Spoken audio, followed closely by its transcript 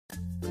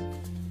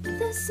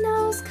the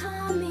snow's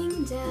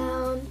coming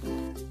down.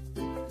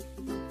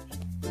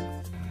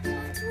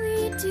 But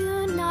we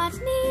do not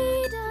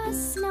need a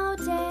snow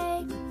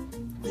day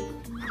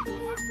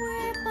if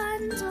we're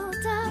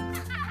bundled up.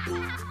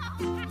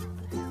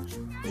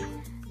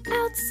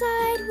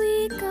 Outside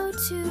we go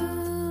to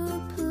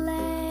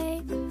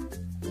play.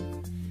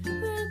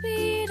 We'll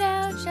beat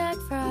out Jack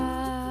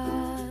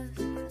Frost.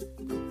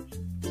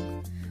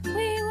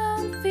 We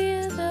won't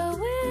feel the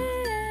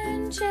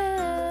wind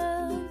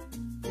chill.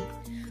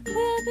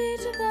 We'll be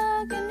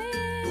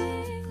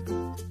tobogganing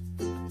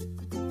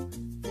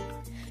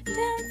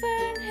down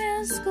Fern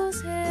Hill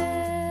School's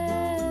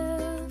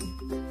hill.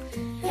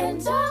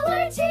 And all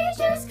our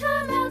teachers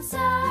come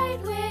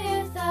outside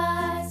with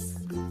us,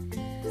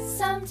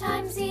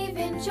 sometimes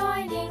even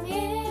joining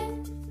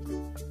in.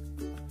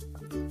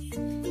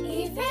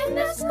 Even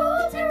the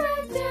school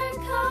director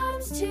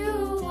comes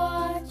to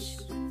watch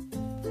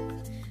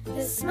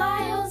the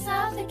smiles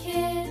of the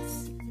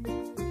kids.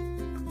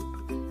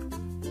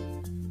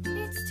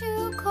 It's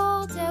too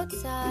cold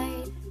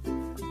outside.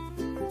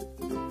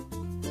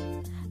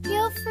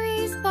 You'll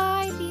freeze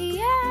by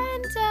the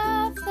end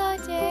of the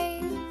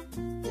day.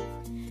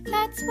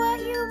 That's what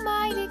you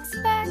might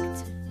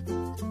expect.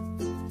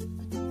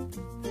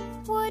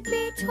 Would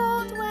be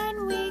told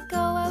when we go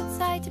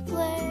outside to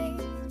play.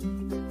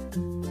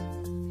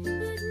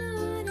 But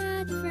not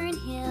at Fern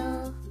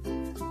Hill.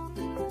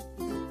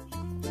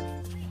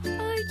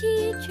 Our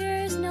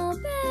teachers know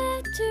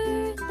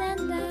better than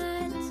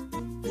that.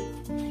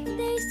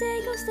 They say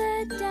go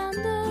sled down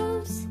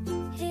those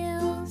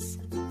hills.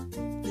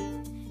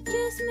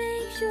 Just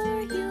make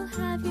sure you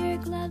have your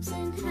gloves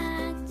and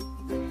hat.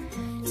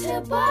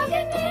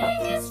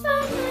 Tobogganing is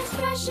fun, it's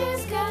fresh,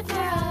 is good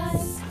for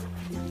us.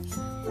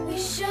 We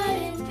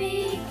shouldn't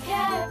be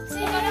kept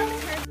in.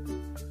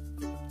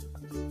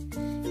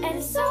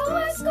 And so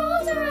our school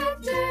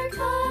director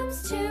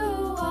comes to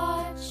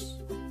watch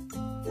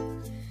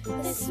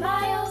the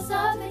smiles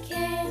of the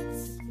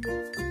kids.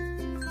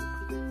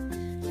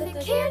 The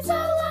kids all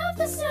love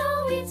the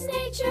snow, it's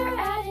nature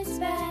at its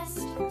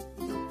best.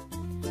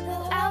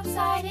 Though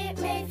outside it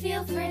may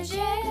feel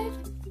frigid.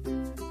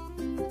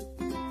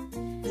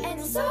 And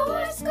so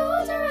our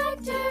school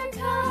director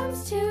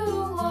comes to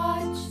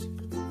watch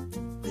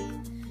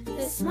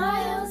the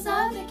smiles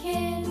of the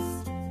kids.